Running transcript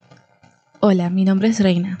Hola, mi nombre es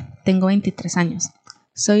Reina, tengo 23 años.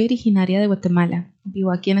 Soy originaria de Guatemala,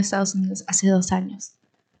 vivo aquí en Estados Unidos hace 2 años.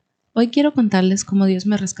 Hoy quiero contarles cómo Dios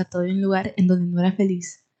me rescató de un lugar en donde no era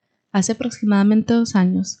feliz. Hace aproximadamente 2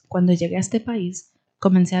 años, cuando llegué a este país,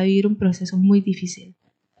 comencé a vivir un proceso muy difícil.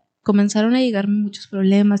 Comenzaron a llegarme muchos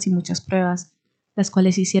problemas y muchas pruebas, las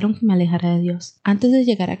cuales hicieron que me alejara de Dios. Antes de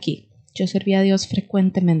llegar aquí, yo servía a Dios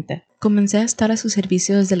frecuentemente. Comencé a estar a su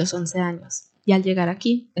servicio desde los 11 años, y al llegar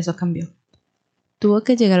aquí, eso cambió. Tuvo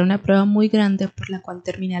que llegar a una prueba muy grande por la cual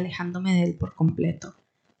terminé alejándome de él por completo.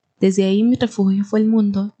 Desde ahí mi refugio fue el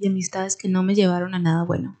mundo y amistades que no me llevaron a nada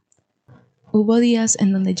bueno. Hubo días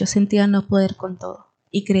en donde yo sentía no poder con todo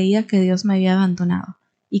y creía que Dios me había abandonado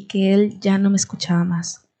y que Él ya no me escuchaba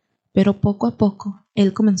más. Pero poco a poco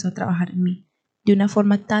Él comenzó a trabajar en mí de una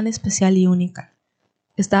forma tan especial y única.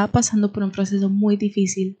 Estaba pasando por un proceso muy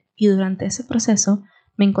difícil y durante ese proceso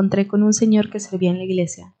me encontré con un señor que servía en la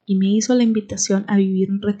iglesia y me hizo la invitación a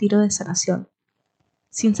vivir un retiro de sanación,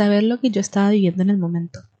 sin saber lo que yo estaba viviendo en el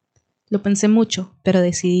momento. Lo pensé mucho, pero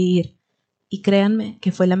decidí ir, y créanme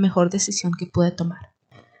que fue la mejor decisión que pude tomar.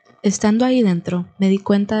 Estando ahí dentro, me di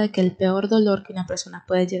cuenta de que el peor dolor que una persona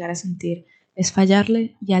puede llegar a sentir es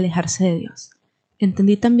fallarle y alejarse de Dios.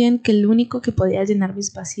 Entendí también que el único que podía llenar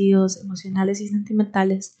mis vacíos emocionales y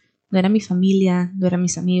sentimentales no era mi familia, no eran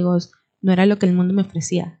mis amigos, no era lo que el mundo me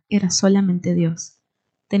ofrecía, era solamente Dios.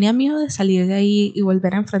 Tenía miedo de salir de ahí y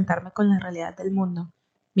volver a enfrentarme con la realidad del mundo,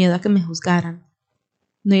 miedo a que me juzgaran.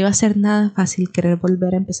 No iba a ser nada fácil querer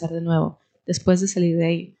volver a empezar de nuevo después de salir de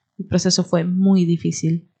ahí. El proceso fue muy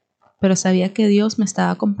difícil, pero sabía que Dios me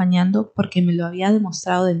estaba acompañando porque me lo había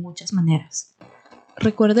demostrado de muchas maneras.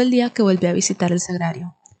 Recuerdo el día que volví a visitar el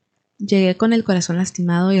sagrario. Llegué con el corazón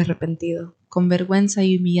lastimado y arrepentido, con vergüenza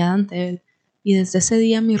y humillada ante Él, y desde ese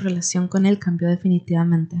día mi relación con Él cambió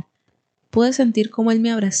definitivamente. Pude sentir cómo Él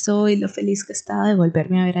me abrazó y lo feliz que estaba de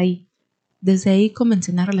volverme a ver ahí. Desde ahí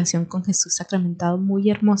comencé una relación con Jesús sacramentado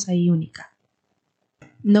muy hermosa y única.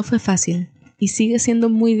 No fue fácil, y sigue siendo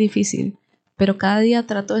muy difícil, pero cada día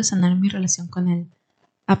trato de sanar mi relación con Él.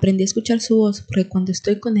 Aprendí a escuchar su voz porque cuando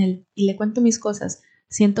estoy con Él y le cuento mis cosas,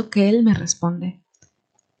 siento que Él me responde.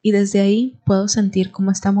 Y desde ahí puedo sentir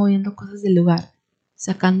cómo está moviendo cosas del lugar,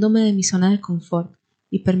 sacándome de mi zona de confort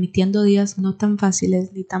y permitiendo días no tan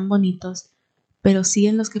fáciles ni tan bonitos, pero sí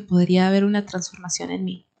en los que podría haber una transformación en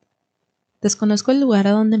mí. Desconozco el lugar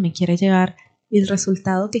a donde me quiere llevar y el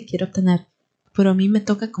resultado que quiero obtener, pero a mí me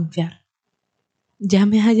toca confiar. Ya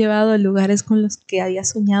me ha llevado a lugares con los que había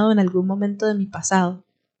soñado en algún momento de mi pasado,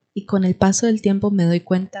 y con el paso del tiempo me doy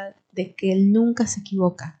cuenta de que Él nunca se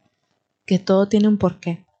equivoca, que todo tiene un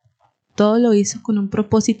porqué. Todo lo hizo con un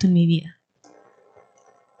propósito en mi vida.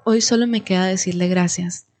 Hoy solo me queda decirle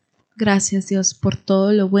gracias. Gracias, Dios, por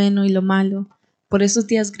todo lo bueno y lo malo, por esos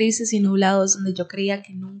días grises y nublados donde yo creía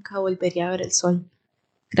que nunca volvería a ver el sol.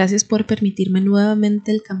 Gracias por permitirme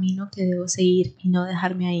nuevamente el camino que debo seguir y no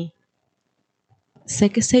dejarme ahí. Sé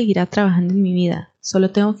que seguirá trabajando en mi vida, solo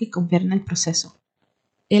tengo que confiar en el proceso.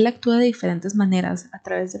 Él actúa de diferentes maneras a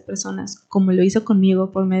través de personas, como lo hizo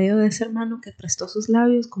conmigo por medio de ese hermano que prestó sus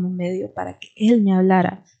labios como medio para que él me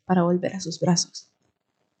hablara para volver a sus brazos.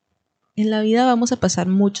 En la vida vamos a pasar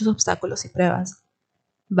muchos obstáculos y pruebas.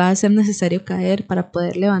 Va a ser necesario caer para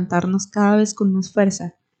poder levantarnos cada vez con más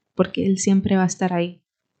fuerza, porque Él siempre va a estar ahí.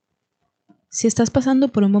 Si estás pasando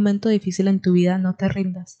por un momento difícil en tu vida, no te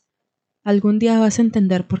rindas. Algún día vas a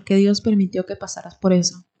entender por qué Dios permitió que pasaras por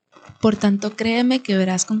eso. Por tanto, créeme que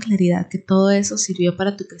verás con claridad que todo eso sirvió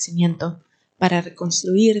para tu crecimiento, para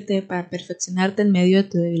reconstruirte, para perfeccionarte en medio de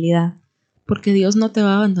tu debilidad, porque Dios no te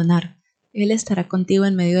va a abandonar. Él estará contigo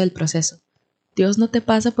en medio del proceso. Dios no te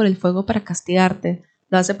pasa por el fuego para castigarte,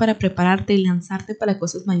 lo hace para prepararte y lanzarte para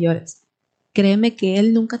cosas mayores. Créeme que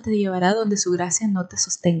Él nunca te llevará donde su gracia no te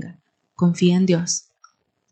sostenga. Confía en Dios.